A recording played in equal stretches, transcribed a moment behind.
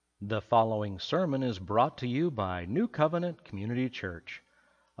The following sermon is brought to you by New Covenant Community Church,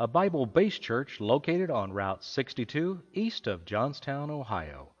 a Bible-based church located on Route 62 east of Johnstown,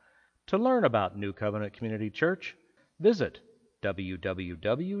 Ohio. To learn about New Covenant Community Church, visit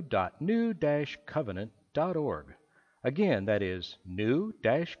www.new-covenant.org. Again, that is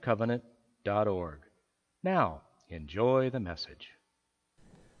new-covenant.org. Now, enjoy the message.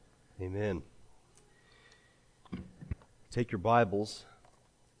 Amen. Take your Bibles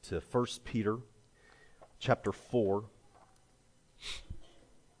to 1 Peter chapter 4.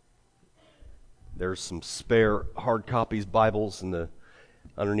 There's some spare hard copies Bibles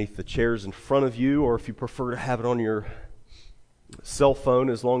underneath the chairs in front of you, or if you prefer to have it on your cell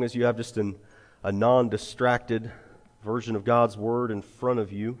phone, as long as you have just a non-distracted version of God's Word in front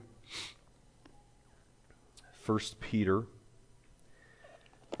of you. 1 Peter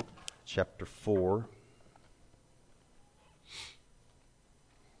chapter 4.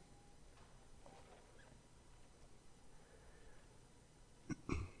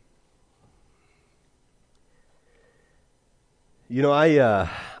 You know,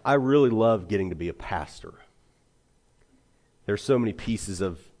 I really love getting to be a pastor. There's so many pieces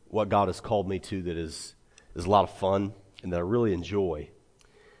of what God has called me to that is a lot of fun and that I really enjoy.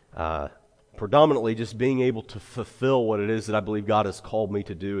 Predominantly, just being able to fulfill what it is that I believe God has called me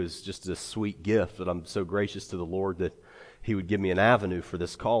to do is just a sweet gift that I'm so gracious to the Lord that He would give me an avenue for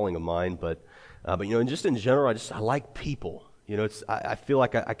this calling of mine. But you know, and just in general, I like people. You know, I feel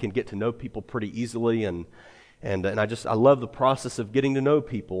like I can get to know people pretty easily, and I love the process of getting to know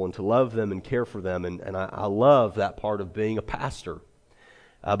people and to love them and care for them, and I love that part of being a pastor.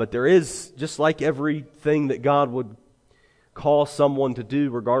 But there is, just like everything that God would call someone to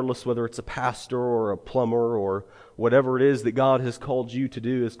do, regardless whether it's a pastor or a plumber or whatever it is that God has called you to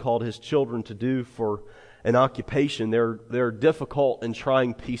do, has called His children to do for an occupation, there are difficult and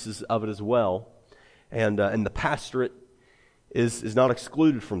trying pieces of it as well, and the pastorate is not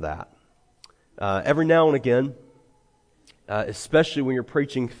excluded from that. Every now and again, especially when you're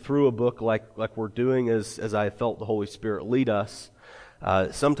preaching through a book like we're doing, as I felt the Holy Spirit lead us,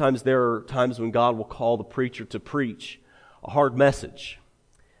 sometimes there are times when God will call the preacher to preach a hard message,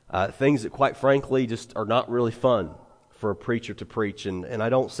 things that quite frankly just are not really fun for a preacher to preach. And I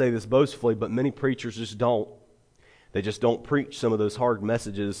don't say this boastfully, but many preachers just don't. They just don't preach some of those hard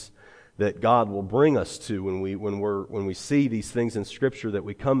messages that God will bring us to when we see these things in Scripture that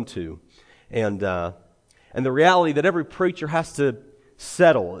we come to. And the reality that every preacher has to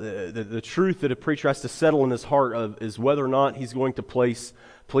settle, the truth that a preacher has to settle in his heart of is whether or not he's going to place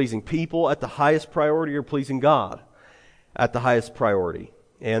pleasing people at the highest priority or pleasing God at the highest priority.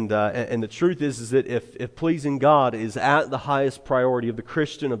 And the truth is that if pleasing God is at the highest priority of the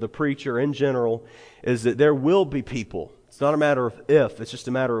Christian, of the preacher in general, is that there will be people. It's not a matter of if, it's just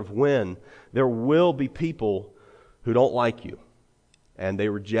a matter of when. There will be people who don't like you, and they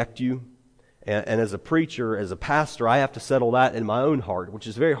reject you. And as a preacher, as a pastor, I have to settle that in my own heart, which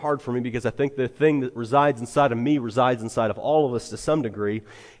is very hard for me because I think the thing that resides inside of me resides inside of all of us to some degree,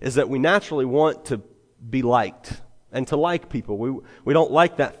 is that we naturally want to be liked and to like people. We don't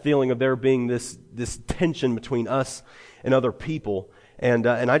like that feeling of there being this tension between us and other people. And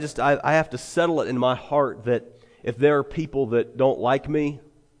I have to settle it in my heart that if there are people that don't like me,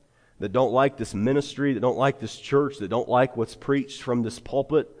 that don't like this ministry, that don't like this church, that don't like what's preached from this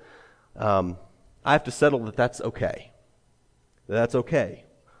pulpit, I have to settle that that's okay. That's okay.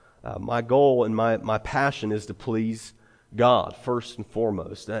 My goal and my passion is to please God first and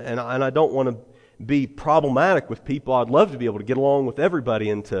foremost. And I don't want to be problematic with people. I'd love to be able to get along with everybody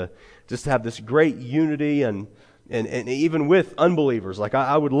and to just have this great unity and even with unbelievers. Like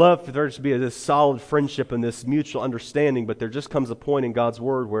I would love for there to be this solid friendship and this mutual understanding, but there just comes a point in God's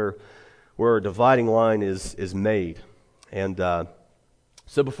Word where a dividing line is made. And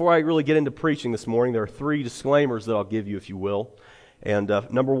so before I really get into preaching this morning, there are 3 disclaimers that I'll give you, if you will. And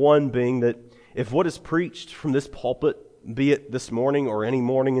number 1 being that if what is preached from this pulpit, be it this morning or any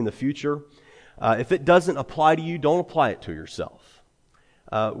morning in the future, if it doesn't apply to you, don't apply it to yourself.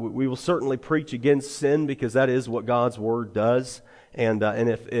 We will certainly preach against sin because that is what God's Word does. And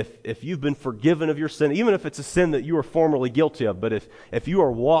if you've been forgiven of your sin, even if it's a sin that you were formerly guilty of, but if you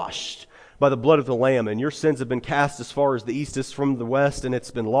are washed by the blood of the Lamb, and your sins have been cast as far as the east is from the west, and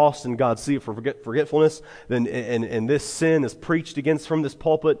it's been lost in God's sea for forgetfulness, then and this sin is preached against from this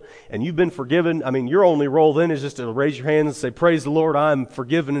pulpit, and you've been forgiven. I mean, your only role then is just to raise your hands and say, "Praise the Lord, I'm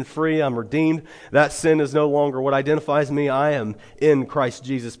forgiven and free, I'm redeemed. That sin is no longer what identifies me. I am in Christ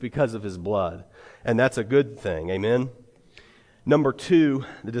Jesus because of His blood." And that's a good thing, amen? Number 2,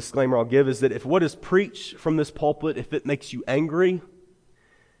 the disclaimer I'll give is that if what is preached from this pulpit, if it makes you angry,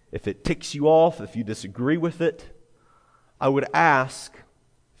 if it ticks you off, if you disagree with it, I would ask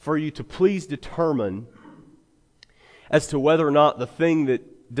for you to please determine as to whether or not the thing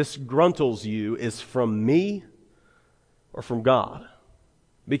that disgruntles you is from me or from God.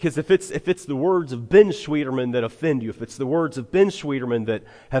 Because if it's the words of Ben Schwieterman that offend you, if it's the words of Ben Schwieterman that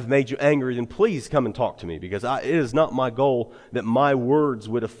have made you angry, then please come and talk to me. Because it is not my goal that my words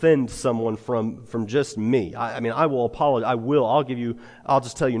would offend someone from just me. I will apologize. I'll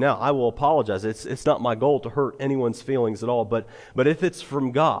just tell you now, I will apologize. It's not my goal to hurt anyone's feelings at all. But if it's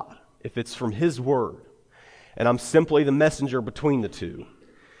from God, if it's from His Word, and I'm simply the messenger between the two,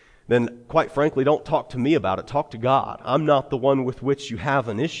 then quite frankly, don't talk to me about it. Talk to God. I'm not the one with which you have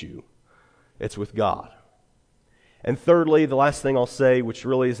an issue. It's with God. And thirdly, the last thing I'll say, which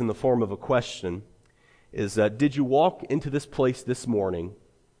really is in the form of a question, is did you walk into this place this morning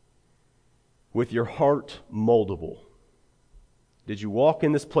with your heart moldable? Did you walk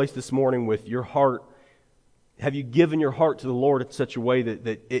in this place this morning with your heart? Have you given your heart to the Lord in such a way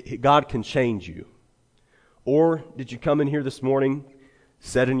that God can change you? Or did you come in here this morning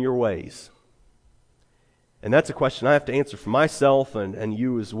set in your ways? And that's a question I have to answer for myself and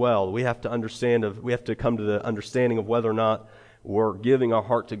you as well. We have to come to the understanding of whether or not we're giving our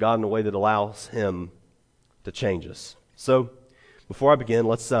heart to God in a way that allows Him to change us. So, before I begin,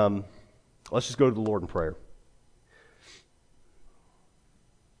 let's just go to the Lord in prayer.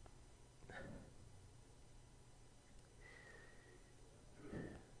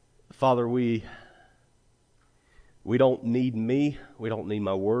 Father, we don't need me. We don't need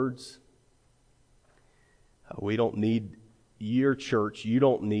my words. We don't need your church. You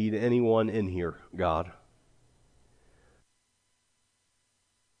don't need anyone in here, God.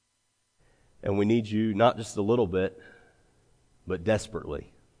 And we need you not just a little bit, but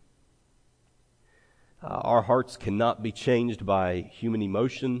desperately. Our hearts cannot be changed by human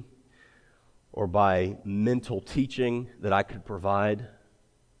emotion or by mental teaching that I could provide.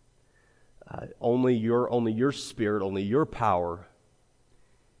 Only your Spirit, only your power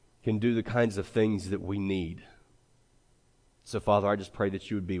can do the kinds of things that we need. So, Father, I just pray that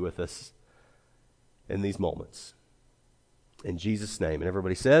you would be with us in these moments. In Jesus' name. And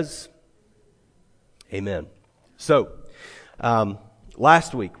everybody says, amen. So,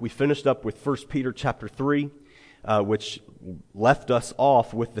 last week we finished up with 1 Peter chapter 3, which left us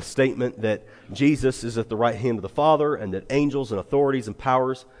off with the statement that Jesus is at the right hand of the Father and that angels and authorities and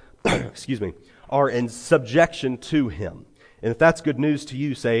powers are in subjection to Him. And if that's good news to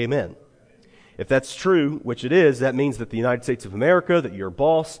you, say amen. If that's true, which it is, that means that the United States of America, that your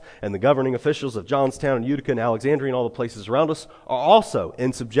boss and the governing officials of Johnstown and Utica and Alexandria and all the places around us are also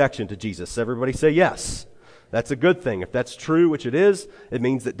in subjection to Jesus. Everybody say yes. That's a good thing. If that's true, which it is, it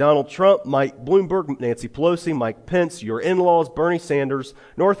means that Donald Trump, Mike Bloomberg, Nancy Pelosi, Mike Pence, your in-laws, Bernie Sanders,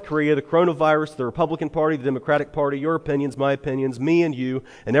 North Korea, the coronavirus, the Republican Party, the Democratic Party, your opinions, my opinions, me and you,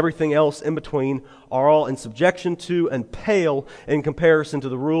 and everything else in between are all in subjection to and pale in comparison to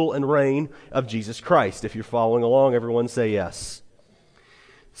the rule and reign of Jesus Christ. If you're following along, everyone say yes.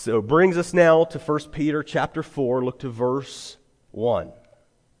 So it brings us now to 1 Peter chapter 4. Look to verse 1.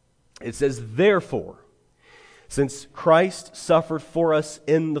 It says, therefore, since Christ suffered for us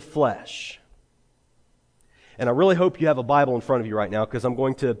in the flesh. And I really hope you have a Bible in front of you right now, because I'm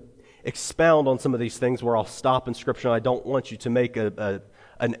going to expound on some of these things where I'll stop in Scripture. I don't want you to make an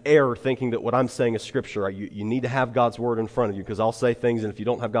error thinking that what I'm saying is Scripture. You need to have God's Word in front of you, because I'll say things, and if you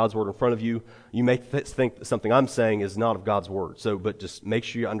don't have God's Word in front of you, you may think that something I'm saying is not of God's Word. But just make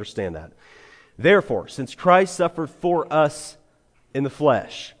sure you understand that. Therefore, since Christ suffered for us in the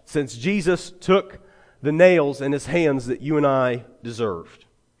flesh, since Jesus took the nails in His hands that you and I deserved,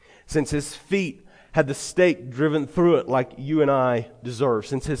 since His feet had the stake driven through it like you and I deserve,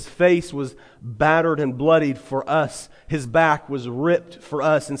 since His face was battered and bloodied for us, His back was ripped for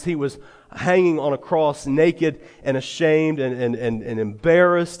us, since He was hanging on a cross naked and ashamed and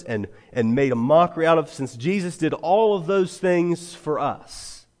embarrassed and made a mockery out of, since Jesus did all of those things for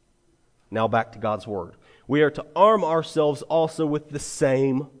us. Now back to God's Word. We are to arm ourselves also with the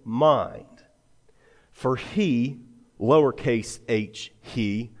same mind. For He, lowercase h,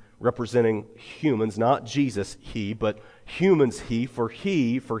 He, representing humans, not Jesus, He, but humans, He, for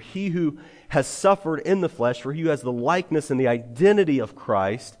He who has suffered in the flesh, for He who has the likeness and the identity of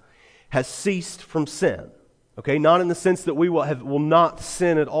Christ, has ceased from sin. Okay, not in the sense that we will not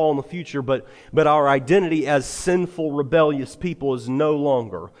sin at all in the future, but our identity as sinful, rebellious people is no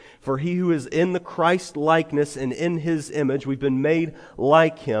longer. For he who is in the Christ likeness and in His image, we've been made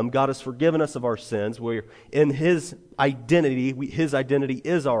like Him. God has forgiven us of our sins. We're in His identity. His identity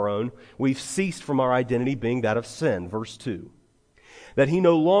is our own. We've ceased from our identity being that of sin. Verse 2. that he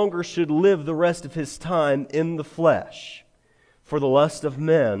no longer should live the rest of his time in the flesh for the lust of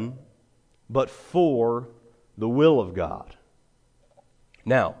men, but for the will of God.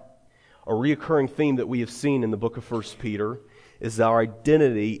 Now, a reoccurring theme that we have seen in the book of 1 Peter is our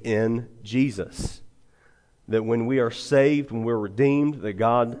identity in Jesus. That when we are saved, when we're redeemed, that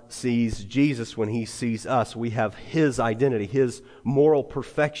God sees Jesus when He sees us. We have His identity. His moral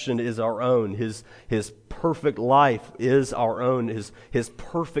perfection is our own. His perfect life is our own. His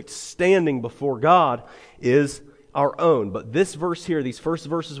perfect standing before God is our own. But this verse here, these first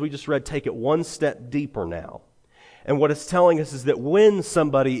verses we just read, take it one step deeper now. And what it's telling us is that when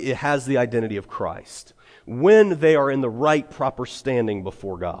somebody has the identity of Christ, when they are in the right, proper standing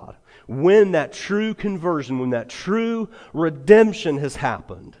before God, when that true conversion, when that true redemption has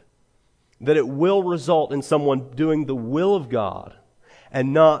happened, that it will result in someone doing the will of God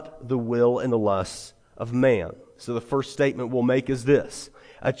and not the will and the lusts of man. So the first statement we'll make is this: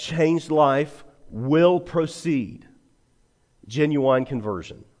 a changed life will proceed genuine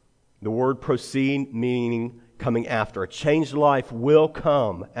conversion. The word proceed meaning coming after. A changed life will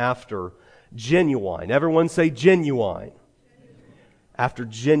come after genuine. Everyone say genuine. After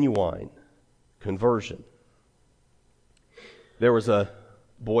genuine conversion. There was a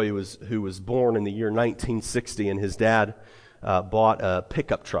boy who was born in the year 1960, and his dad bought a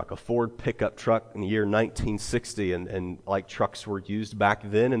pickup truck, a Ford pickup truck in the year 1960, and like trucks were used back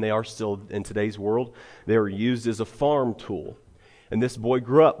then, and they are still in today's world, they were used as a farm tool. And this boy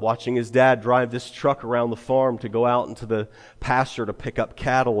grew up watching his dad drive this truck around the farm to go out into the pasture to pick up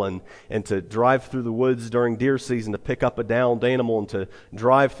cattle and to drive through the woods during deer season to pick up a downed animal and to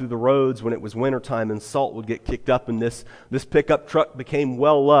drive through the roads when it was wintertime and salt would get kicked up. And this pickup truck became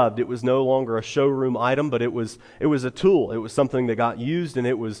well loved. It was no longer a showroom item, but it was a tool. It was something that got used, and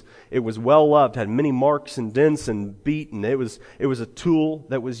it was well loved, had many marks and dents and beat, and it was a tool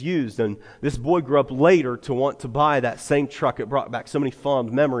that was used. And this boy grew up later to want to buy that same truck. It brought back so many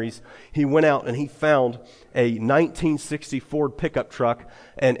fond memories. He went out and he found a 1960 Ford pickup truck,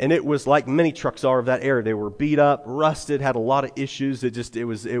 and it was like many trucks are of that era. They were beat up, rusted, had a lot of issues.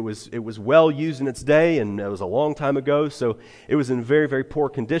 It was well used in its day, and it was a long time ago, so it was in very, very poor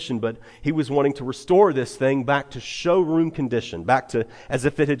condition. But he was wanting to restore this thing back to showroom condition, back to as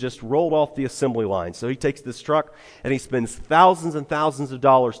if it had just rolled off the assembly line. So he takes this truck and he spends thousands and thousands of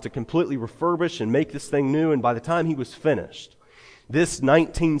dollars to completely refurbish and make this thing new. And by the time he was finished, this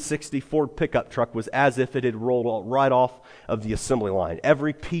 1960 Ford pickup truck was as if it had rolled right off of the assembly line.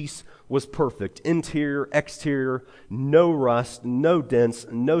 Every piece was perfect. Interior, exterior, no rust, no dents,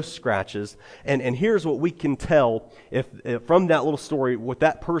 no scratches. And here's what we can tell if from that little story, what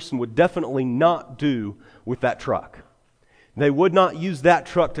that person would definitely not do with that truck. They would not use that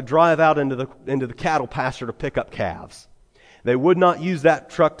truck to drive out into the cattle pasture to pick up calves. They would not use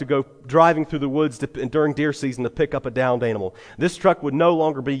that truck to go driving through the woods during deer season to pick up a downed animal. This truck would no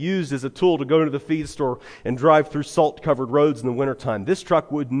longer be used as a tool to go to the feed store and drive through salt-covered roads in the wintertime. This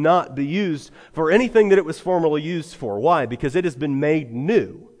truck would not be used for anything that it was formerly used for. Why? Because it has been made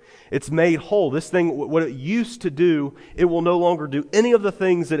new. It's made whole. This thing, what it used to do, it will no longer do any of the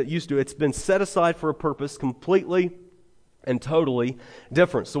things that it used to. It's been set aside for a purpose completely and totally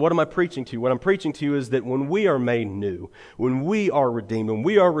different. So what am I preaching to you? What I'm preaching to you is that when we are made new, when we are redeemed, when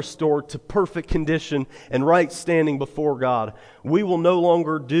we are restored to perfect condition and right standing before God, we will no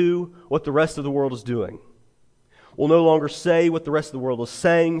longer do what the rest of the world is doing. We'll no longer say what the rest of the world is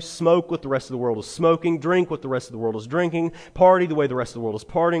saying, smoke what the rest of the world is smoking, drink what the rest of the world is drinking, party the way the rest of the world is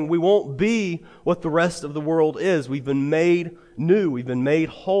partying. We won't be what the rest of the world is. We've been made new. We've been made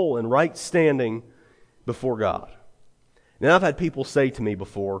whole and right standing before God. Now, I've had people say to me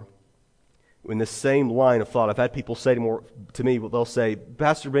before, in this same line of thought, I've had people say to me, they'll say,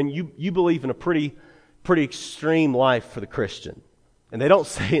 Pastor Ben, you believe in a pretty extreme life for the Christian. And they don't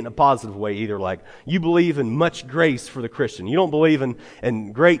say it in a positive way either, like, you believe in much grace for the Christian. You don't believe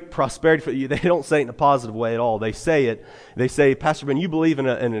in great prosperity for you. They don't say it in a positive way at all. They say, Pastor Ben, you believe in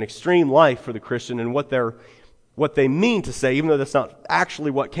an extreme life for the Christian, and what they mean to say, even though that's not actually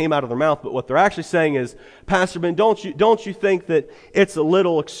what came out of their mouth, but what they're actually saying is, Pastor Ben, don't you think that it's a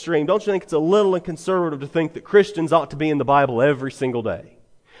little extreme? Don't you think it's a little inconservative to think that Christians ought to be in the Bible every single day?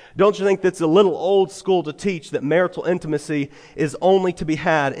 Don't you think that's a little old school to teach that marital intimacy is only to be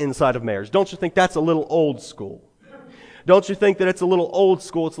had inside of marriage? Don't you think that's a little old school? Don't you think that it's a little old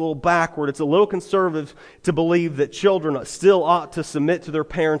school, it's a little backward, it's a little conservative to believe that children still ought to submit to their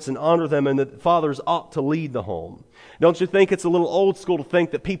parents and honor them and that fathers ought to lead the home? Don't you think it's a little old school to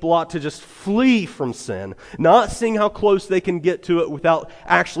think that people ought to just flee from sin, not seeing how close they can get to it without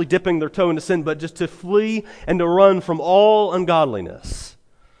actually dipping their toe into sin, but just to flee and to run from all ungodliness?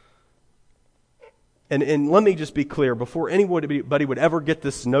 And let me just be clear, before anybody would ever get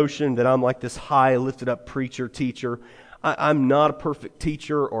this notion that I'm like this high, lifted up preacher, teacher, I'm not a perfect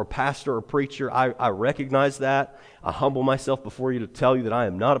teacher or pastor or preacher. I recognize that. I humble myself before you to tell you that I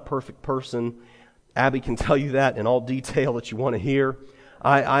am not a perfect person. Abby can tell you that in all detail that you want to hear.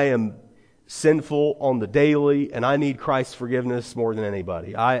 I am sinful on the daily, and I need Christ's forgiveness more than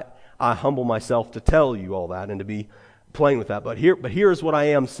anybody. I humble myself to tell you all that and to be plain with that. But here's what I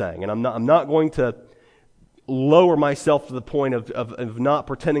am saying, and I'm not going to lower myself to the point of not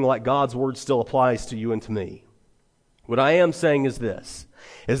pretending like God's word still applies to you and to me. What I am saying is this,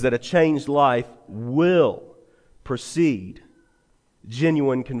 is that a changed life will precede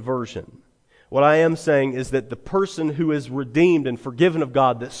genuine conversion. What I am saying is that the person who is redeemed and forgiven of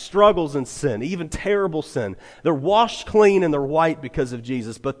God, that struggles in sin, even terrible sin, they're washed clean and they're white because of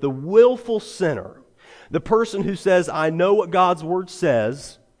Jesus. But the willful sinner, the person who says, I know what God's word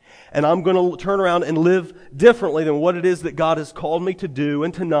says, and I'm going to turn around and live differently than what it is that God has called me to do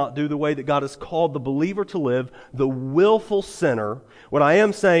and to not do, the way that God has called the believer to live, the willful sinner, what I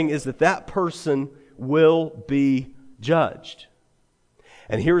am saying is that that person will be judged.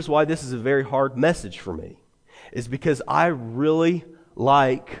 And here's why this is a very hard message for me, is because I really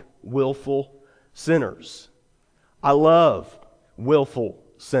like willful sinners. I love willful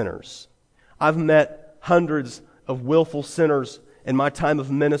sinners. I've met hundreds of willful sinners in my time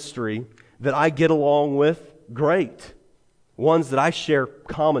of ministry that I get along with great. Ones that I share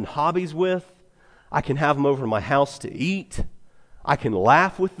common hobbies with. I can have them over to my house to eat. I can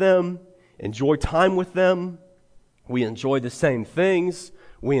laugh with them, enjoy time with them. We enjoy the same things.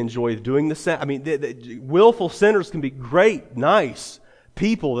 We enjoy doing the same. I mean, the willful sinners can be great, nice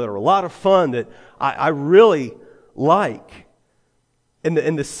people that are a lot of fun that I really like. And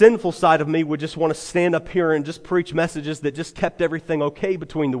the sinful side of me would just want to stand up here and just preach messages that just kept everything okay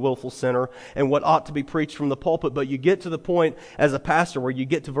between the willful sinner and what ought to be preached from the pulpit. But you get to the point as a pastor where you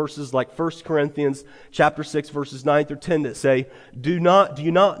get to verses like 1 Corinthians chapter 6, verses 9 through 10 that say, Do you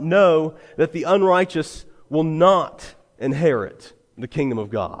not know that the unrighteous will not inherit the kingdom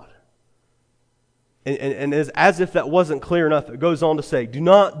of God? And as if that wasn't clear enough, it goes on to say, do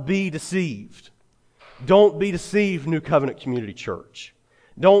not be deceived. Don't be deceived, New Covenant Community Church.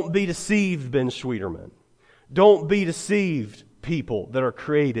 Don't be deceived, Ben Schwieterman. Don't be deceived, people that are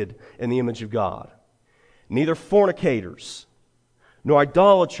created in the image of God. Neither fornicators, nor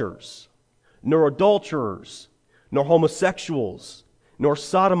idolaters, nor adulterers, nor homosexuals, nor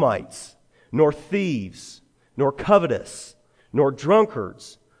sodomites, nor thieves, nor covetous, nor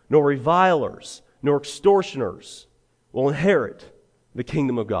drunkards, nor revilers, nor extortioners will inherit the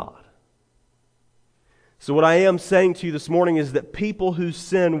kingdom of God. So what I am saying to you this morning is that people who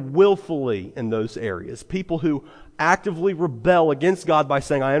sin willfully in those areas, people who actively rebel against God by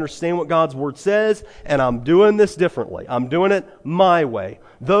saying, I understand what God's word says, and I'm doing this differently. I'm doing it my way.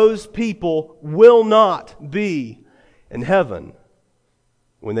 Those people will not be in heaven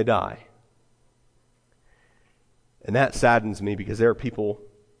when they die. And that saddens me because there are people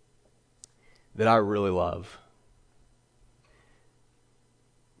that I really love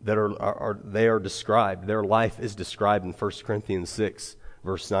that are described. Their life is described in 1 Corinthians 6,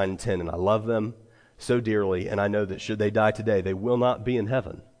 verse 9 and 10. And I love them so dearly, and I know that should they die today, they will not be in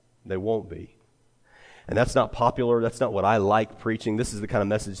heaven. They won't be. And that's not popular. That's not what I like preaching. This is the kind of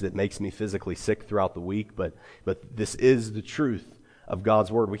message that makes me physically sick throughout the week, but this is the truth of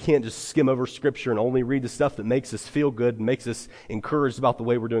God's word. We can't just skim over Scripture and only read the stuff that makes us feel good and makes us encouraged about the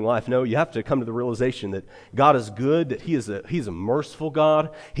way we're doing life. No, you have to come to the realization that God is good, that He is a merciful God,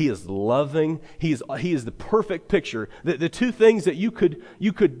 He is loving, He is the perfect picture. The two things that you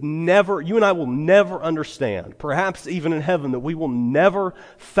and I will never understand, perhaps even in heaven, that we will never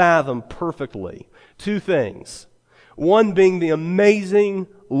fathom perfectly. Two things. One being the amazing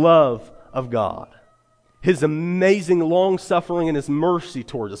love of God. His amazing long-suffering and His mercy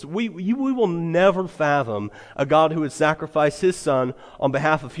towards us. We will never fathom a God who would sacrifice His Son on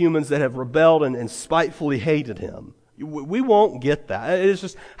behalf of humans that have rebelled and spitefully hated Him. We won't get that. It's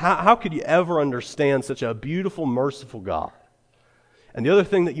just, how could you ever understand such a beautiful, merciful God? And the other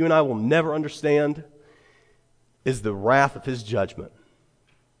thing that you and I will never understand is the wrath of His judgment.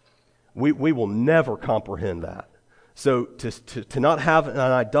 We will never comprehend that. So to not have an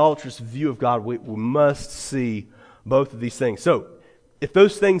idolatrous view of God, we must see both of these things. So, if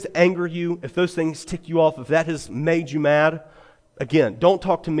those things anger you, if those things tick you off, if that has made you mad, again, don't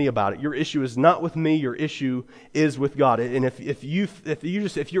talk to me about it. Your issue is not with me. Your issue is with God. And if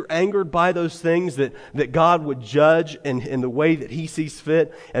you're angered by those things that God would judge in the way that He sees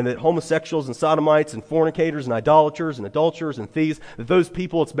fit, and that homosexuals and sodomites and fornicators and idolaters and adulterers and thieves, that those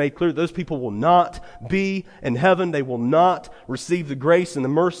people, it's made clear, those people will not be in heaven. They will not receive the grace and the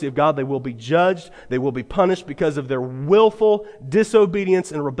mercy of God. They will be judged. They will be punished because of their willful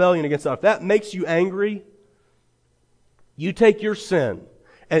disobedience and rebellion against God. If that makes you angry, you take your sin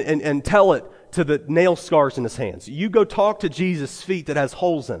and tell it to the nail scars in His hands. You go talk to Jesus' feet that has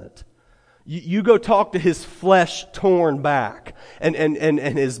holes in it. You go talk to His flesh torn back and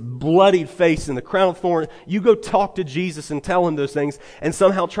His bloodied face and the crown of thorns. You go talk to Jesus and tell Him those things and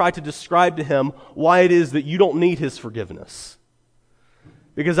somehow try to describe to Him why it is that you don't need His forgiveness.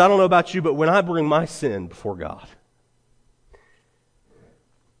 Because I don't know about you, but when I bring my sin before God,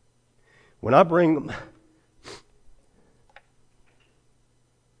 when I bring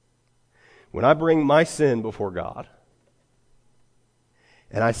my sin before God,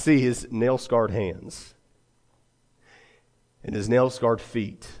 and I see His nail-scarred hands, and His nail-scarred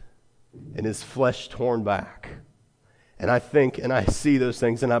feet, and His flesh torn back, and I think and I see those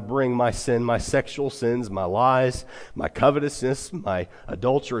things, and I bring my sin, my sexual sins, my lies, my covetousness, my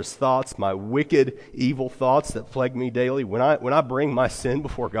adulterous thoughts, my wicked, evil thoughts that plague me daily, when I bring my sin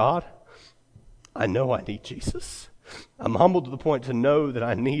before God, I know I need Jesus. I'm humbled to the point to know that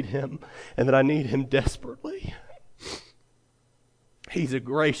I need Him and that I need Him desperately. He's a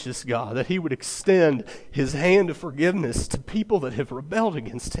gracious God, that He would extend His hand of forgiveness to people that have rebelled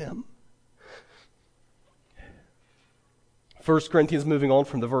against Him. 1 Corinthians, moving on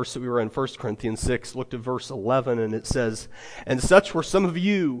from the verse that we were in, 1 Corinthians 6, looked at verse 11, and it says, "And such were some of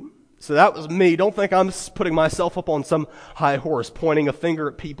you." So that was me. Don't think I'm putting myself up on some high horse, pointing a finger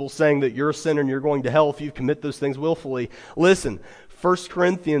at people saying that you're a sinner and you're going to hell if you commit those things willfully. Listen, 1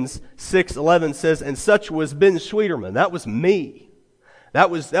 Corinthians 6:11 says, "And such was Ben Schwieterman." That was me.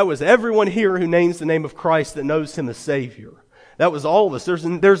 That was everyone here who names the name of Christ that knows Him as Savior. That was all of us.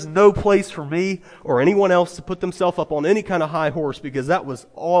 There's no place for me or anyone else to put themselves up on any kind of high horse, because that was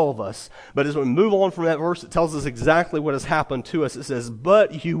all of us. But as we move on from that verse, it tells us exactly what has happened to us. It says,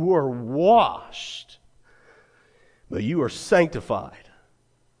 "But you were washed, but you are sanctified,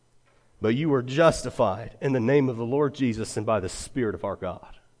 but you are justified in the name of the Lord Jesus and by the Spirit of our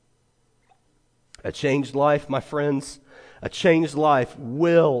God." A changed life, my friends, a changed life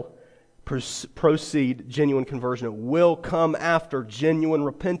will proceed genuine conversion. It will come after genuine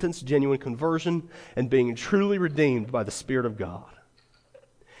repentance, genuine conversion, and being truly redeemed by the Spirit of God.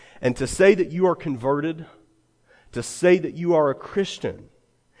 And to say that you are converted, to say that you are a Christian,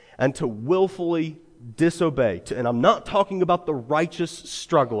 and to willfully disobey, and I'm not talking about the righteous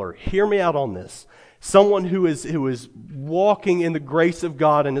struggler. Hear me out on this. Someone who is walking in the grace of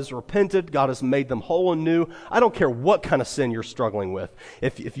God and has repented, God has made them whole and new. I don't care what kind of sin you're struggling with.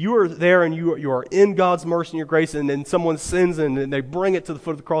 If you are there and you are in God's mercy and your grace, and then someone sins and they bring it to the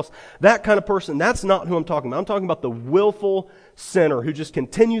foot of the cross, that kind of person, that's not who I'm talking about. I'm talking about the willful sinner who just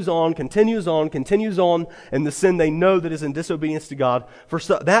continues on in the sin they know that is in disobedience to God. For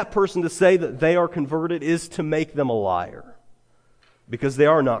that person to say that they are converted is to make them a liar, because they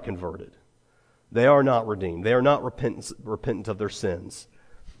are not converted. They are not redeemed. They are not repentant of their sins.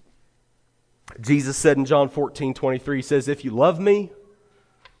 Jesus said in John 14:23, He says, "If you love me,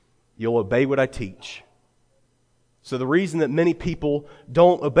 you'll obey what I teach." So the reason that many people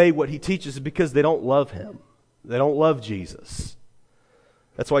don't obey what He teaches is because they don't love Him. They don't love Jesus.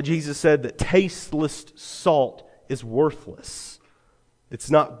 That's why Jesus said that tasteless salt is worthless. It's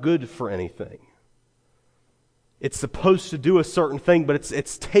not good for anything. It's supposed to do a certain thing, but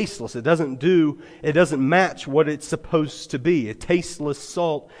it's tasteless. It doesn't match what it's supposed to be. A tasteless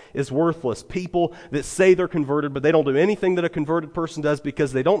salt is worthless. People that say they're converted, but they don't do anything that a converted person does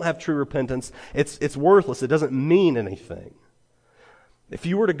because they don't have true repentance, it's worthless. It doesn't mean anything. If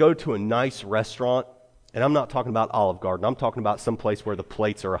you were to go to a nice restaurant, and I'm not talking about Olive Garden, I'm talking about some place where the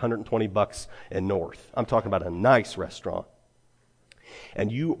plates are $120 and north. I'm talking about a nice restaurant.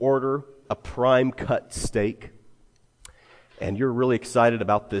 And you order a prime cut steak, and you're really excited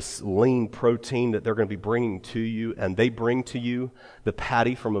about this lean protein that they're going to be bringing to you, and they bring to you the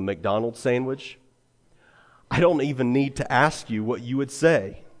patty from a McDonald's sandwich, I don't even need to ask you what you would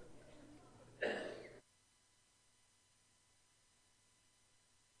say.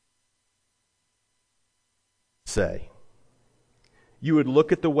 You would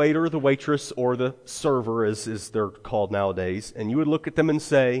look at the waiter or the waitress or the server, as they're called nowadays, and you would look at them and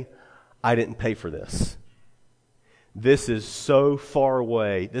say, "I didn't pay for this." This is so far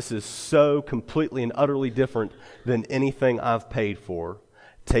away. This is so completely and utterly different than anything I've paid for.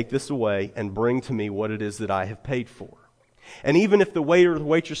 Take this away and bring to me what it is that I have paid for. And even if the waiter or the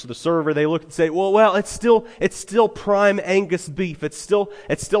waitress or the server, they look and say, well, it's still prime Angus beef. It's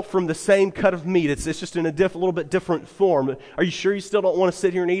still from the same cut of meat. It's just in a little bit different form. Are you sure you still don't want to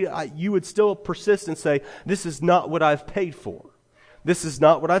sit here and eat it? You would still persist and say, this is not what I've paid for. This is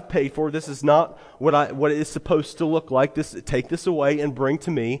not what I've paid for. This is not what it is supposed to look like. Take this away and bring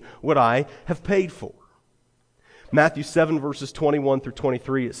to me what I have paid for. Matthew 7 verses 21 through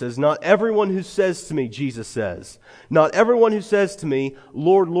 23, it says, "Not everyone who says to me," Jesus says, "not everyone who says to me,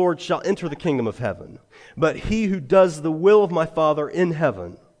 'Lord, Lord,' shall enter the kingdom of heaven, but he who does the will of my Father in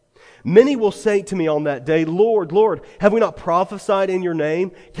heaven. Many will say to me on that day, 'Lord, Lord, have we not prophesied in your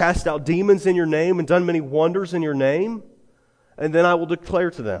name, cast out demons in your name, and done many wonders in your name?' And then I will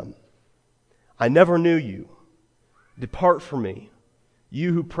declare to them, 'I never knew you. Depart from me,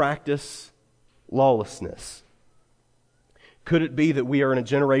 you who practice lawlessness.'" Could it be that we are in a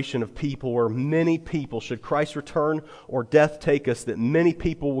generation of people where many people, should Christ return or death take us, that many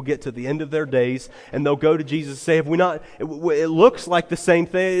people will get to the end of their days and they'll go to Jesus and say, "Have we not, it looks like the same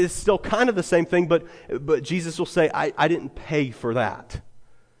thing, it's still kind of the same thing, but Jesus will say, I didn't pay for that.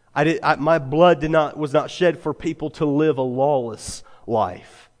 My blood was not shed for people to live a lawless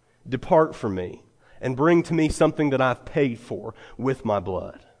life. Depart from me and bring to me something that I've paid for with my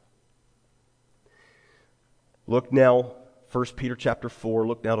blood." Look now, 1 Peter chapter 4,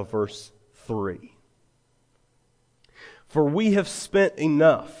 look now to verse 3. "For we have spent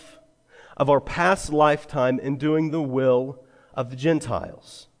enough of our past lifetime in doing the will of the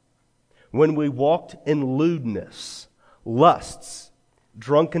Gentiles, when we walked in lewdness, lusts,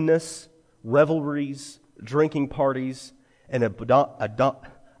 drunkenness, revelries, drinking parties, and abominable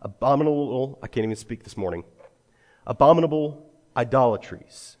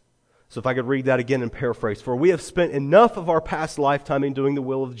idolatries." So if I could read that again and paraphrase. "For we have spent enough of our past lifetime in doing the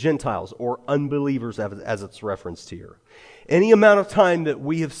will of the Gentiles," or unbelievers as it's referenced here. Any amount of time that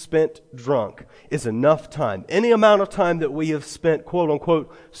we have spent drunk is enough time. Any amount of time that we have spent, quote unquote,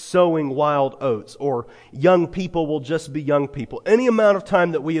 sowing wild oats, or young people will just be young people. Any amount of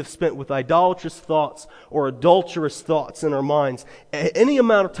time that we have spent with idolatrous thoughts or adulterous thoughts in our minds. Any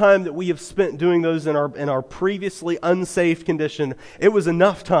amount of time that we have spent doing those in our previously unsaved condition, it was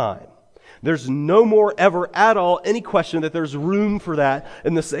enough time. There's no more ever at all any question that there's room for that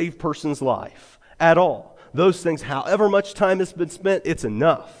in the saved person's life. At all. Those things, however much time has been spent, it's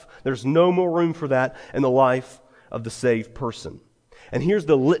enough. There's no more room for that in the life of the saved person. And here's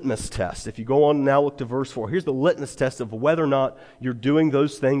the litmus test. If you go on and now look to verse 4, here's the litmus test of whether or not you're doing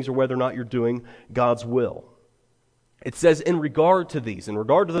those things or whether or not you're doing God's will. It says, in regard to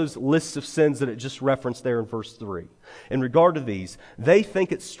those lists of sins that it just referenced there in verse 3, in regard to these, they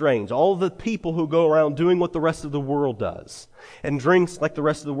think it's strange. All the people who go around doing what the rest of the world does, and drinks like the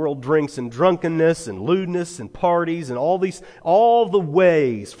rest of the world drinks, and drunkenness, and lewdness, and parties, and all the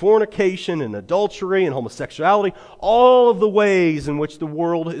ways, fornication, and adultery, and homosexuality, all of the ways in which the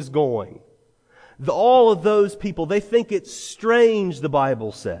world is going. All of those people, they think it's strange, the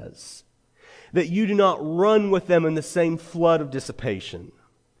Bible says, that you do not run with them in the same flood of dissipation,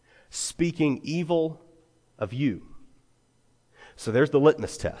 speaking evil of you. So there's the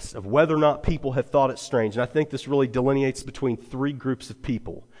litmus test of whether or not people have thought it strange. And I think this really delineates between three groups of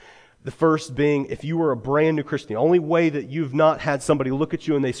people. The first being, if you were a brand new Christian, the only way that you've not had somebody look at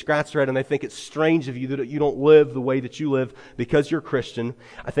you and they scratch their head and they think it's strange of you that you don't live the way that you live because you're Christian,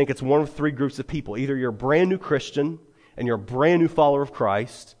 I think it's one of three groups of people. Either you're a brand new Christian and you're a brand new follower of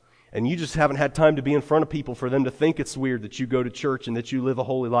Christ, and you just haven't had time to be in front of people for them to think it's weird that you go to church and that you live a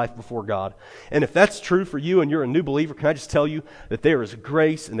holy life before God. And if that's true for you and you're a new believer, can I just tell you that there is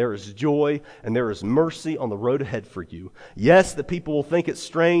grace and there is joy and there is mercy on the road ahead for you. Yes, the people will think it's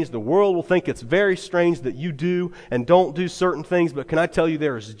strange. The world will think it's very strange that you do and don't do certain things. But can I tell you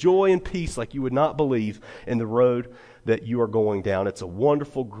there is joy and peace like you would not believe in the road that you are going down. It's a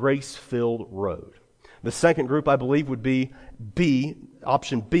wonderful, grace-filled road. The second group, I believe, would be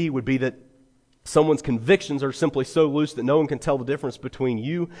option B would be that someone's convictions are simply so loose that no one can tell the difference between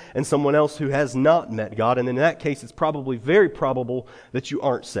you and someone else who has not met God. And in that case, it's probably very probable that you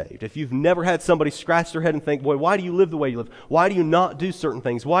aren't saved. If you've never had somebody scratch their head and think, boy, why do you live the way you live? Why do you not do certain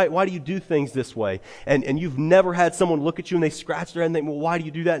things? Why do you do things this way? And you've never had someone look at you and they scratch their head and think, well, why do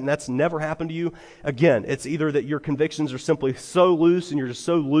you do that? And that's never happened to you. Again, it's either that your convictions are simply so loose and you're just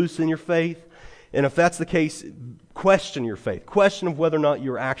so loose in your faith, And if that's the case, question your faith. Question of whether or not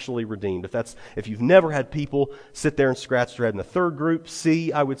you're actually redeemed. If you've never had people sit there and scratch their head. And the third group,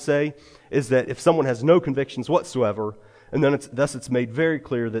 C, I would say, is that if someone has no convictions whatsoever, and then it's made very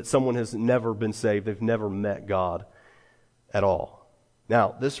clear that someone has never been saved. They've never met God at all.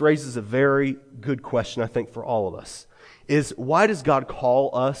 Now, this raises a very good question, I think, for all of us. Is why does God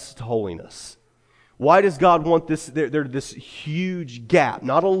call us to holiness? Why does God want this huge gap,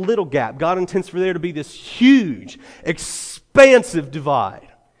 not a little gap? God intends for there to be this huge, expansive divide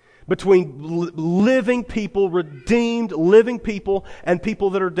between living people, redeemed living people, and people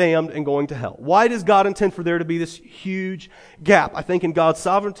that are damned and going to hell. Why does God intend for there to be this huge gap? I think in God's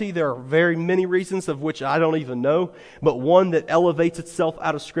sovereignty there are very many reasons, of which I don't even know, but one that elevates itself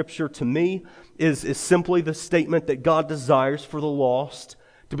out of Scripture to me is simply the statement that God desires for the lost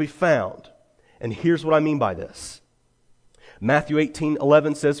to be found. And here's what I mean by this. Matthew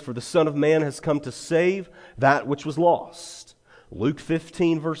 18:11 says, "For the Son of Man has come to save that which was lost." Luke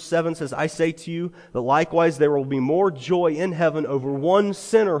 15 verse 7 says, "I say to you that likewise there will be more joy in heaven over one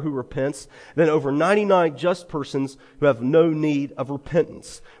sinner who repents than over 99 just persons who have no need of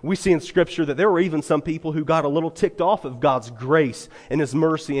repentance." We see in Scripture that there were even some people who got a little ticked off of God's grace and His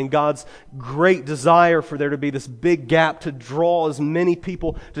mercy and God's great desire for there to be this big gap to draw as many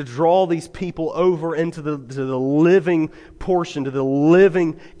people, to draw these people over into the living portion, to the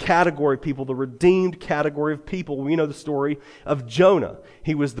living category of people, the redeemed category of people. We know the story of Jonah.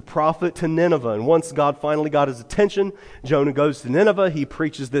 He was the prophet to Nineveh, and once God finally got his attention, Jonah goes to Nineveh. He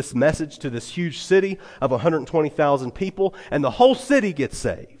preaches this message to this huge city of 120,000 people, and the whole city gets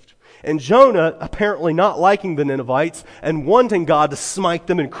saved. And Jonah, apparently not liking the Ninevites and wanting God to smite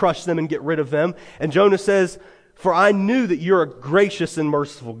them and crush them and get rid of them, and Jonah says, "For I knew that you're a gracious and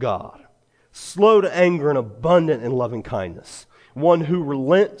merciful God, slow to anger and abundant in loving kindness, one who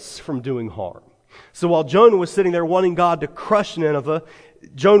relents from doing harm." So while Jonah was sitting there wanting God to crush Nineveh,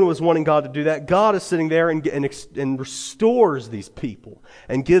 Jonah was wanting God to do that. God is sitting there and restores these people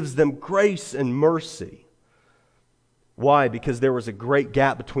and gives them grace and mercy. Why? Because there was a great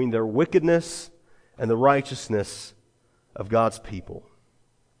gap between their wickedness and the righteousness of God's people.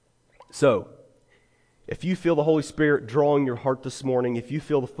 So, if you feel the Holy Spirit drawing your heart this morning, if you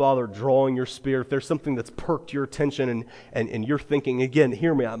feel the Father drawing your spirit, if there's something that's perked your attention and you're thinking, again,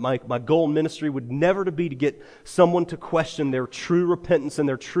 hear me, my goal in ministry would never to be to get someone to question their true repentance and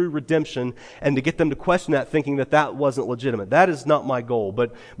their true redemption and to get them to question that thinking that wasn't legitimate. That is not my goal.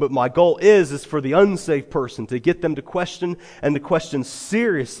 But my goal is for the unsaved person to get them to question and to question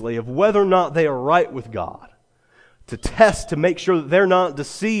seriously of whether or not they are right with God. To test, to make sure that they're not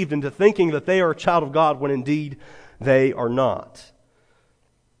deceived into thinking that they are a child of God when indeed they are not.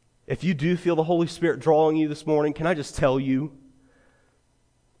 If you do feel the Holy Spirit drawing you this morning, can I just tell you,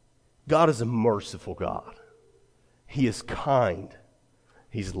 God is a merciful God. He is kind.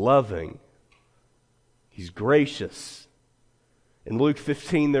 He's loving. He's gracious. In Luke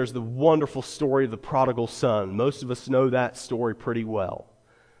 15, there's the wonderful story of the prodigal son. Most of us know that story pretty well.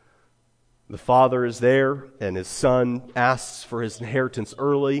 The father is there, and his son asks for his inheritance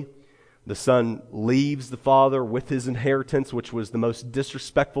early. The son leaves the father with his inheritance, which was the most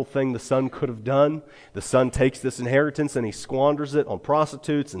disrespectful thing the son could have done. The son takes this inheritance and he squanders it on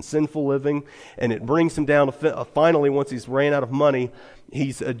prostitutes and sinful living, and it brings him down to finally, once he's ran out of money,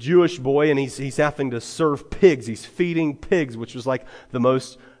 he's a Jewish boy and he's having to serve pigs. He's feeding pigs, which was like the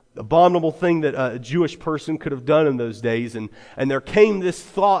most abominable thing that a Jewish person could have done in those days. And there came this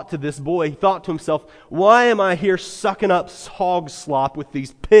thought to this boy. He thought to himself, why am I here sucking up hog slop with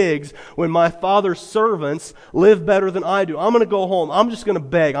these pigs when my father's servants live better than I do? I'm going to go home. I'm just going to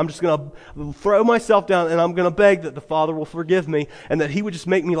beg. I'm just going to throw myself down and I'm going to beg that the father will forgive me and that he would just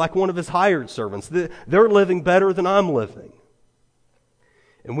make me like one of his hired servants. They're living better than I'm living.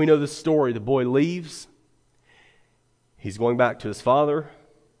 And we know this story. The boy leaves. He's going back to his father.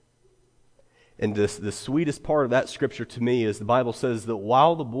 And the sweetest part of that scripture to me is the Bible says that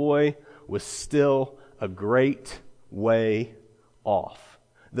while the boy was still a great way off.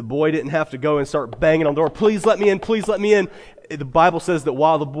 The boy didn't have to go and start banging on the door, please let me in, please let me in. The Bible says that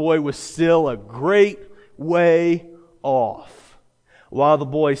while the boy was still a great way off, while the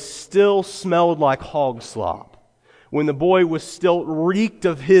boy still smelled like hog slop, when the boy was still reeked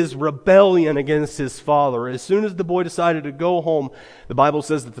of his rebellion against his father, as soon as the boy decided to go home, the Bible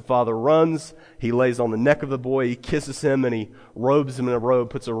says that the father runs, he lays on the neck of the boy, he kisses him, and he robes him in a robe,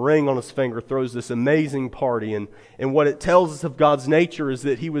 puts a ring on his finger, throws this amazing party. And what it tells us of God's nature is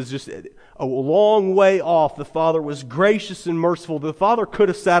that he was just a long way off. The father was gracious and merciful. The father could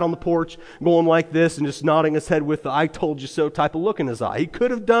have sat on the porch going like this and just nodding his head with the "I told you so" type of look in his eye. He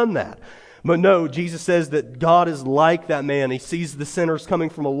could have done that. But no, Jesus says that God is like that man. He sees the sinners coming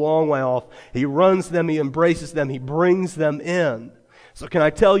from a long way off. He runs them, He embraces them, He brings them in. So can I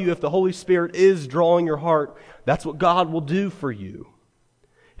tell you, if the Holy Spirit is drawing your heart, that's what God will do for you.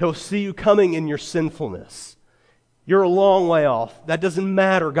 He'll see you coming in your sinfulness. You're a long way off. That doesn't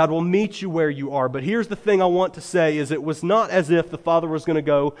matter. God will meet you where you are. But here's the thing I want to say is it was not as if the father was going to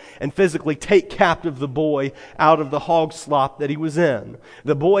go and physically take captive the boy out of the hog slop that he was in.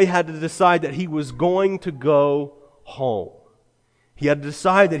 The boy had to decide that he was going to go home. He had to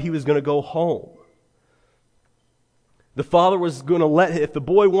decide that he was going to go home. The father was going to if the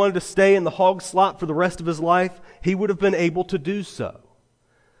boy wanted to stay in the hog slop for the rest of his life, he would have been able to do so.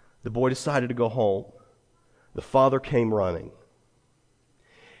 The boy decided to go home. The father came running.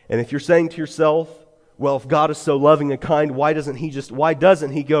 And if you're saying to yourself, well, if God is so loving and kind, why doesn't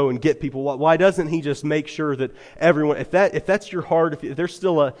he go and get people? Why doesn't he just make sure that everyone, if that's your heart, if there's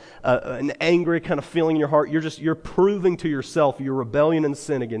still an angry kind of feeling in your heart, you're proving to yourself your rebellion and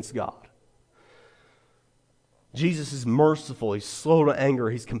sin against God. Jesus is merciful. He's slow to anger.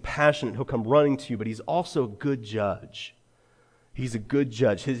 He's compassionate. He'll come running to you, but He's also a good judge. He's a good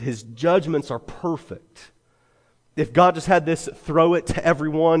judge. His judgments are perfect. If God just had this throw it to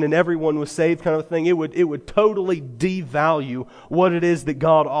everyone and everyone was saved kind of thing, it would totally devalue what it is that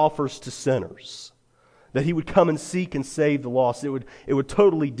God offers to sinners. That He would come and seek and save the lost. It would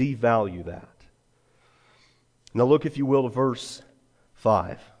totally devalue that. Now look, if you will, to verse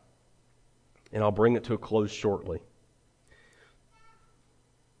 5. And I'll bring it to a close shortly.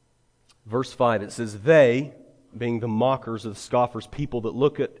 Verse 5, it says, they, being the mockers or the scoffers, people that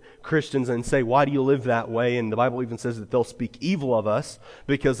look at Christians and say, why do you live that way? And the Bible even says that they'll speak evil of us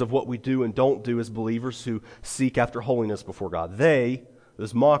because of what we do and don't do as believers who seek after holiness before God. They,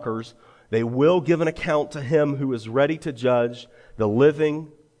 those mockers, they will give an account to Him who is ready to judge the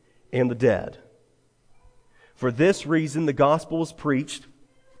living and the dead. For this reason the gospel is preached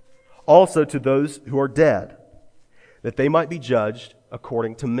also to those who are dead, that they might be judged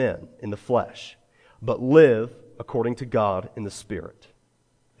according to men in the flesh, but live according to God in the Spirit.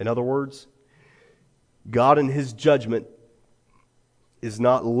 In other words, God in His judgment is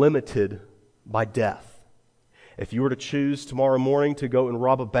not limited by death. If you were to choose tomorrow morning to go and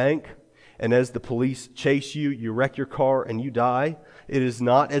rob a bank, and as the police chase you, you wreck your car and you die, it is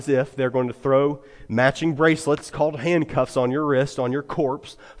not as if they're going to throw matching bracelets called handcuffs on your wrist, on your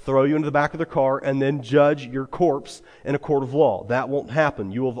corpse, throw you into the back of the car, and then judge your corpse in a court of law. That won't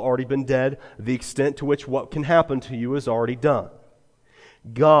happen. You have already been dead. The extent to which what can happen to you is already done.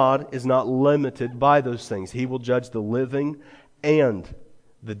 God is not limited by those things. He will judge the living and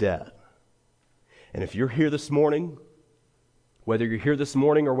the dead. And if you're here this morning, whether you're here this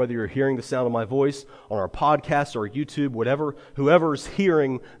morning or whether you're hearing the sound of my voice on our podcast or YouTube, whoever is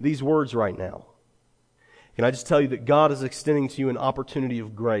hearing these words right now, can I just tell you that God is extending to you an opportunity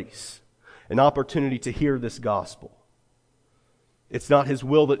of grace, an opportunity to hear this gospel. It's not His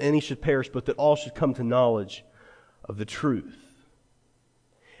will that any should perish, but that all should come to knowledge of the truth.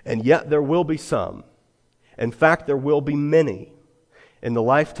 And yet there will be some. In fact, there will be many. In the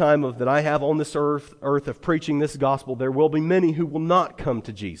lifetime that I have on this earth of preaching this gospel, there will be many who will not come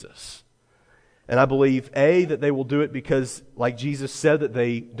to Jesus. And I believe, A, that they will do it because, like Jesus said, that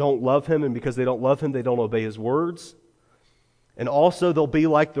they don't love Him, and because they don't love Him, they don't obey His words. And also they'll be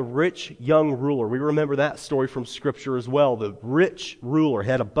like the rich young ruler. We remember that story from Scripture as well. The rich ruler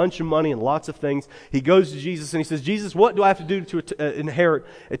had a bunch of money and lots of things. He goes to Jesus and he says, Jesus, what do I have to do to inherit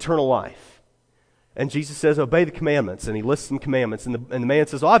eternal life? And Jesus says, obey the commandments. And He lists some commandments. And the man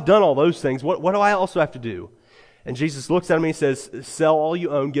says, oh, I've done all those things. What do I also have to do? And Jesus looks at him and He says, sell all you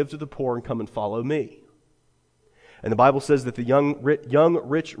own, give to the poor, and come and follow me. And the Bible says that the young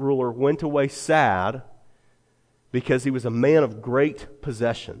rich ruler went away sad because he was a man of great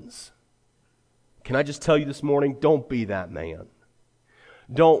possessions. Can I just tell you this morning, don't be that man.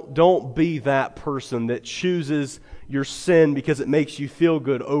 Don't be that person that chooses your sin because it makes you feel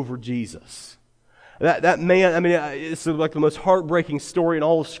good over Jesus. That man, I mean, it's like the most heartbreaking story in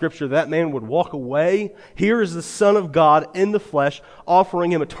all of Scripture. That man would walk away. Here is the Son of God in the flesh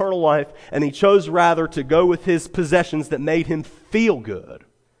offering him eternal life, and he chose rather to go with his possessions that made him feel good.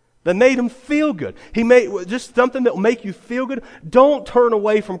 That made him feel good. He made just something that will make you feel good. Don't turn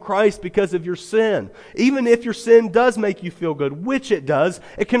away from Christ because of your sin. Even if your sin does make you feel good, which it does,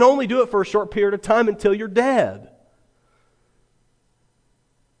 it can only do it for a short period of time until you're dead.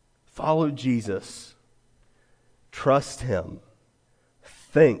 Follow Jesus. Trust Him.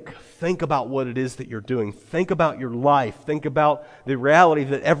 Think about what it is that you're doing. Think about your life. Think about the reality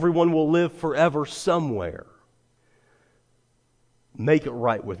that everyone will live forever somewhere. make it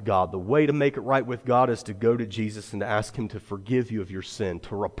right with God. The way to make it right with God is to go to Jesus and to ask Him to forgive you of your sin,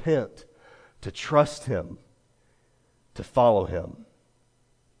 to repent, to trust Him, to follow Him.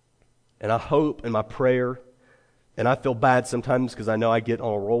 And I hope in my prayer, and I feel bad sometimes because I know I get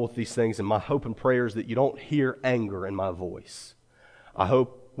on a roll with these things, and my hope and prayer is that you don't hear anger in my voice. I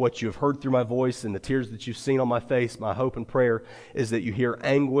hope what you've heard through my voice and the tears that you've seen on my face, my hope and prayer is that you hear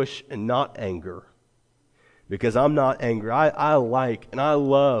anguish and not anger. Because I'm not angry. I like and I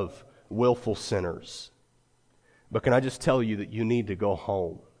love willful sinners. But can I just tell you that you need to go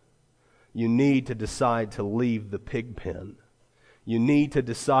home? You need to decide to leave the pig pen. You need to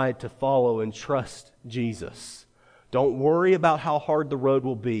decide to follow and trust Jesus. Don't worry about how hard the road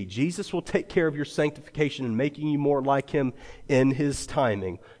will be. Jesus will take care of your sanctification and making you more like Him in His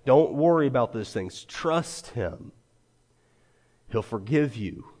timing. Don't worry about those things. Trust Him. He'll forgive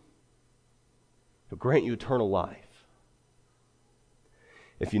you. He'll grant you eternal life.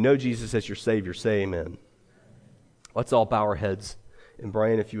 If you know Jesus as your Savior, say amen. Let's all bow our heads. And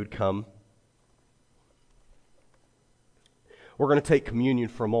Brian, if you would come. We're going to take communion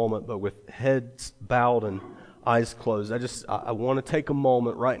for a moment, but with heads bowed and eyes closed. I want to take a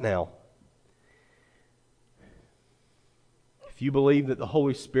moment right now. If you believe that the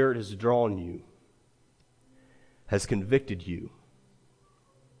Holy Spirit has drawn you, has convicted you,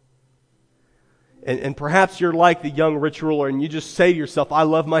 and perhaps you're like the young rich ruler and you just say to yourself, I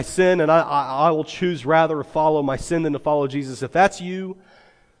love my sin and I will choose rather to follow my sin than to follow Jesus. If that's you,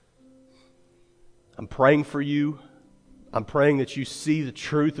 I'm praying for you. I'm praying that you see the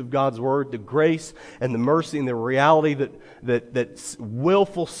truth of God's Word, the grace and the mercy and the reality that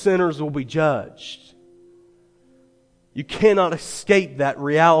willful sinners will be judged. You cannot escape that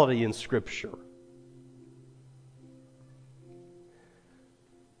reality in Scripture.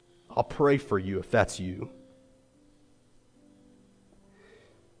 I'll pray for you if that's you.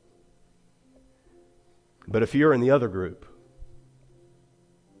 But if you're in the other group,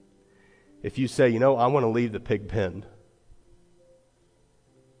 if you say, I want to leave the pig pen.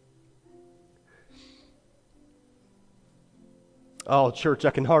 Oh, church,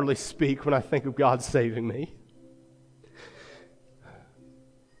 I can hardly speak when I think of God saving me.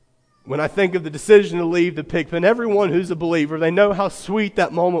 When I think of the decision to leave the pig pen, everyone who's a believer, they know how sweet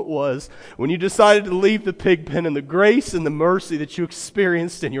that moment was when you decided to leave the pig pen and the grace and the mercy that you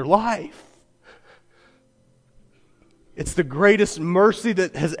experienced in your life. It's the greatest mercy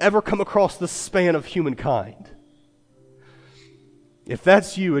that has ever come across the span of humankind. If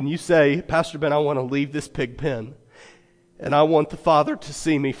that's you and you say, Pastor Ben, I want to leave this pig pen and I want the Father to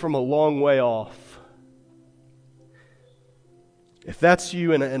see me from a long way off. If that's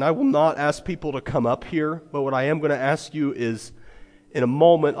you, and I will not ask people to come up here, but what I am going to ask you is, in a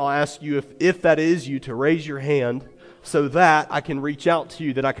moment, I'll ask you if that is you to raise your hand so that I can reach out to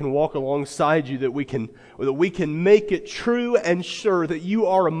you, that I can walk alongside you, that we can make it true and sure that you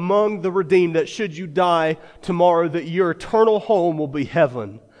are among the redeemed, that should you die tomorrow, that your eternal home will be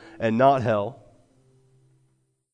heaven and not hell.